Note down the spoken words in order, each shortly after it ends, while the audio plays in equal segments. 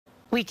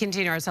We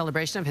continue our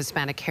celebration of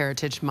Hispanic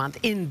Heritage Month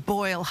in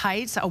Boyle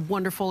Heights, a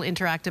wonderful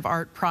interactive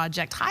art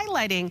project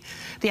highlighting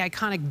the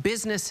iconic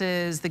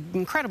businesses, the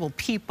incredible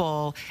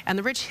people, and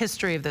the rich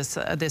history of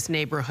this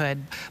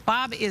neighborhood.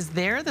 Bob is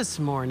there this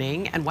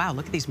morning, and wow,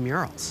 look at these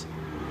murals.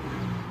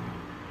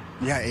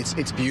 Yeah,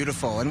 it's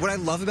beautiful. And what I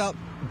love about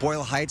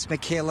Boyle Heights,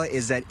 Michaela,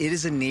 is that it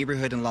is a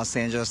neighborhood in Los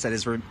Angeles that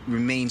has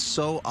remained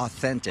so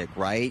authentic,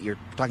 right? You're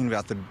talking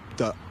about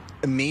the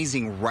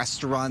amazing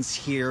restaurants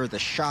here, the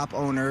shop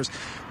owners.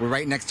 We're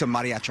right next to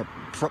Mariachi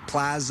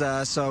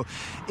Plaza. So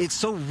it's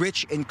so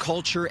rich in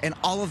culture, and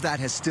all of that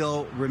has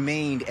still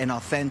remained and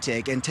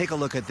authentic. And take a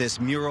look at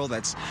this mural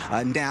that's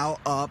now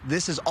up.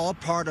 This is all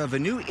part of a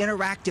new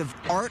interactive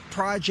art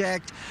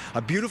project,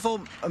 a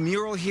beautiful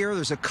mural here.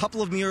 There's a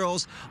couple of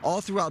murals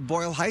all throughout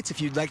Boyle Heights. If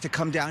you'd like to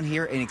come down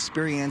here and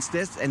experience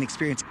this and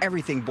experience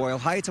everything Boyle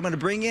Heights, I'm going to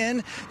bring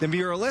in the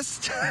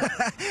muralist,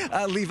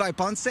 Levi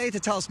Ponce, to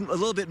tell us a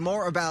little bit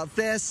more about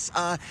this.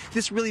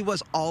 This really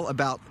was all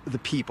about the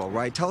people,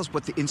 right? Tell us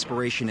what the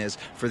inspiration is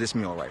for this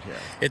mural right here.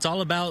 It's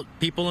all about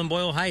people in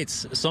Boyle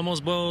Heights.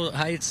 Somos Boyle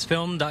Heights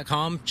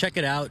film.com. Check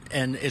it out.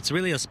 And it's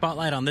really a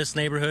spotlight on this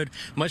neighborhood.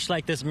 Much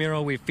like this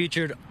mural, we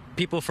featured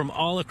people from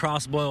all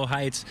across Boyle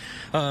Heights,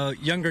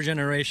 younger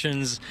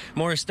generations,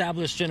 more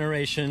established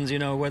generations, you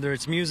know, whether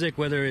it's music,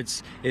 whether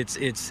it's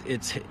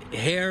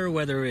hair,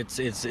 whether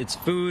it's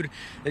food,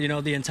 you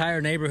know, the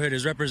entire neighborhood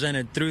is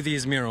represented through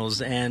these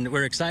murals, and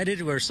we're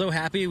excited. We're so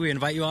happy. We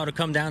invite you all to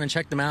come down and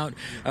check them out.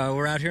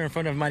 We're out here in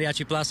front of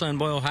Mariachi Plaza in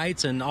Boyle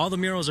Heights, and all the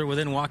murals are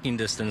within walking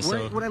distance.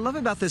 What I love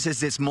about this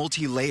is it's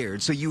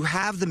multi-layered. So you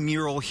have the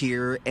mural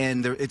here,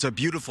 and it's a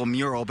beautiful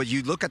mural, but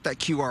you look at that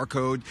QR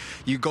code,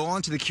 you go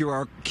onto the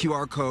QR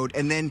code,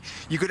 and then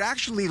you could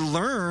actually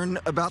learn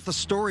about the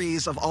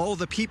stories of all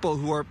the people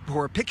who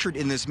are pictured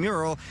in this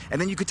mural,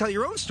 and then you could tell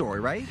your own story,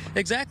 right?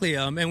 Exactly.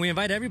 And we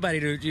invite everybody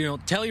to, you know,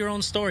 tell your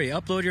own story,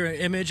 upload your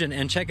image,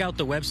 and check out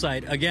the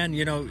website. Again,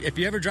 you know, if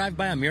you ever drive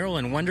by a mural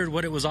and wondered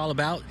what it was all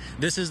about,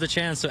 this is the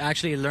chance to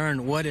actually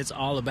learn what it's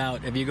all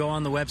about. If you go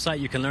on the website,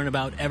 you can learn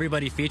about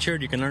everybody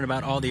featured, you can learn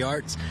about all the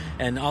arts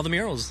and all the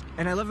murals.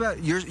 And I love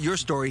about your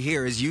story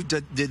here is you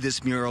did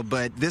this mural,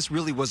 but this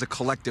really was a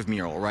collective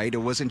mural, right? It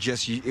wasn't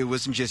just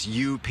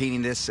you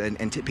painting this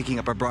and picking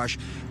up a brush.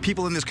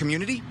 People in this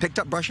community picked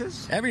up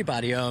brushes?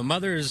 Everybody,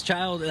 mothers,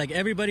 child, like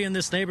everybody in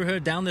this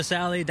neighborhood, down this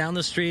alley, down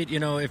the street. You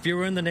know, if you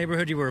were in the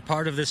neighborhood, you were a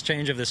part of this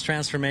change, of this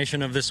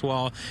transformation of this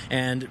wall.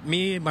 And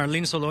me,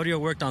 Marlene Solorio,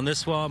 worked on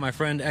this wall. My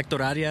friend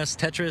Hector Arias,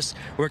 Tetris,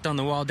 worked on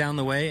the wall down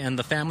the way. And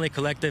the family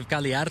collective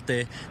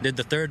Caliarte did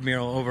the third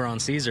mural over on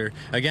Caesar.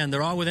 Again,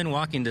 they're all within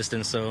walking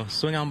distance, so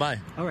swing on by.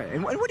 All right.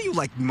 And what do you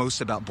like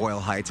most about Boyle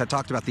Heights? I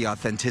talked about the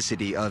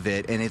authenticity of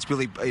it, and it's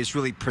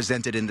really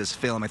presented in this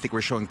film. I think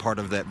we're showing part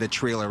of the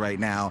trailer right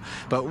now.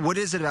 But what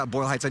is it about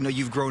Boyle Heights? I know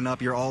you've grown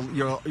up. You're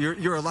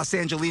a Los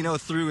Angelino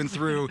through and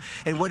through.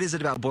 And what is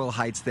it about Boyle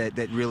Heights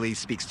that really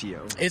speaks to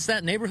you? It's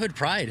that neighborhood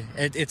pride.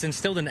 It's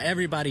instilled in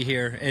everybody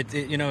here.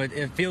 You know,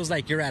 it feels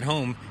like you're at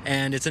home,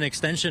 and it's an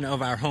extension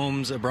of our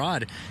homes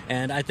abroad.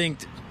 And I think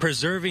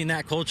preserving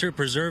that culture,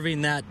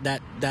 preserving that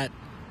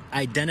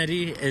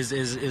identity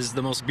is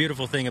the most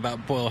beautiful thing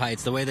about Boyle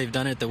Heights. The way they've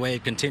done it, the way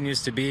it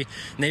continues to be,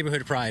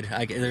 neighborhood pride.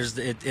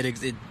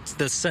 It's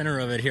the center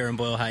of it here in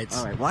Boyle Heights.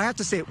 All right. Well, I have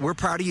to say we're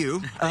proud of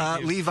you,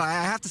 Levi.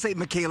 I have to say,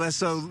 Michaela.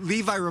 So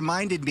Levi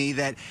reminded me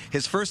that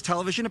his first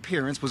television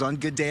appearance was on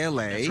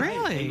GDLA. That's right.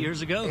 Really? 8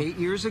 years ago. 8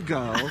 years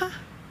ago.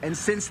 And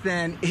since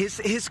then,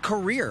 his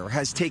career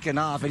has taken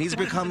off, and he's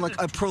become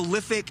like a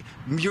prolific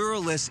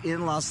muralist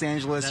in Los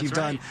Angeles.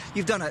 That's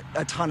You've done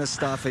a ton of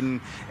stuff,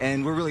 and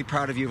we're really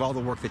proud of you of all the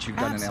work that you've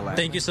done in LA.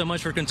 Thank you so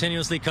much for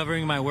continuously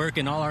covering my work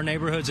in all our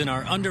neighborhoods, in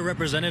our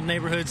underrepresented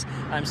neighborhoods.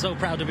 I'm so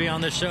proud to be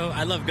on this show.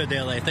 I love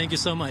GDLA. Thank you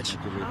so much.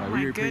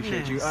 We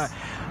appreciate you.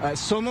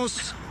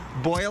 Somos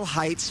Boyle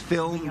Heights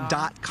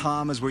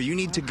film.com is where you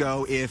need to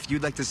go if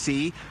you'd like to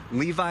see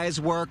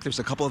Levi's work. There's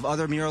a couple of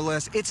other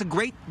muralists. It's a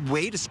great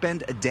way to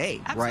spend a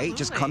day, right?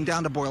 Just come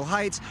down to Boyle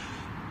Heights.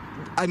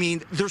 I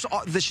mean,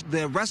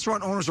 the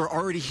restaurant owners are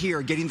already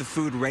here getting the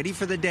food ready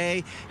for the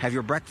day. Have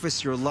your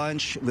breakfast, your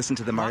lunch, listen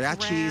to the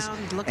mariachis,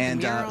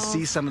 and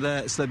see some of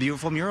the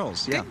beautiful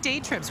murals. Yeah. Good day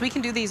trips. We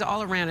can do these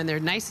all around, and they're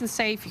nice and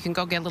safe. You can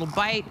go get a little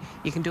bite.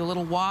 You can do a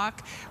little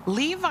walk.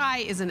 Levi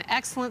is an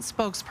excellent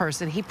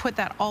spokesperson. He put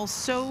that all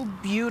so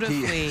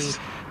beautifully.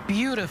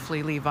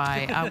 Beautifully,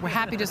 Levi. We're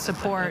happy to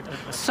support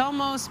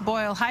Somos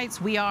Boyle Heights.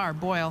 We are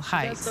Boyle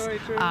Heights.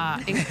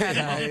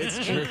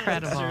 Incredible.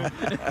 Incredible.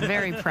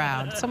 Very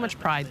proud. So much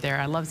pride there.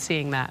 I love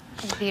seeing that.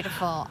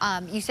 Beautiful.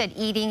 You said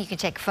eating. You can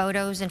take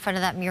photos in front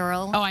of that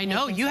mural. Oh, I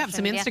know. You have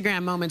some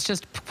Instagram moments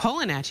just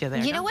pulling at you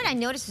there. You know what I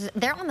noticed is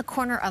they're on the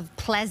corner of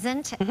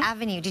Pleasant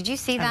Avenue. Did you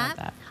see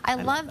that? I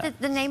love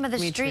the name of the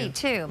street,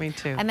 too. Me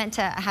too. I meant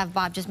to have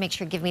Bob just make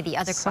sure give me the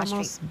other cross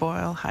street. Somos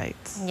Boyle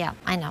Heights. Yeah,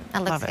 I know.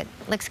 That looks good.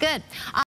 Looks good.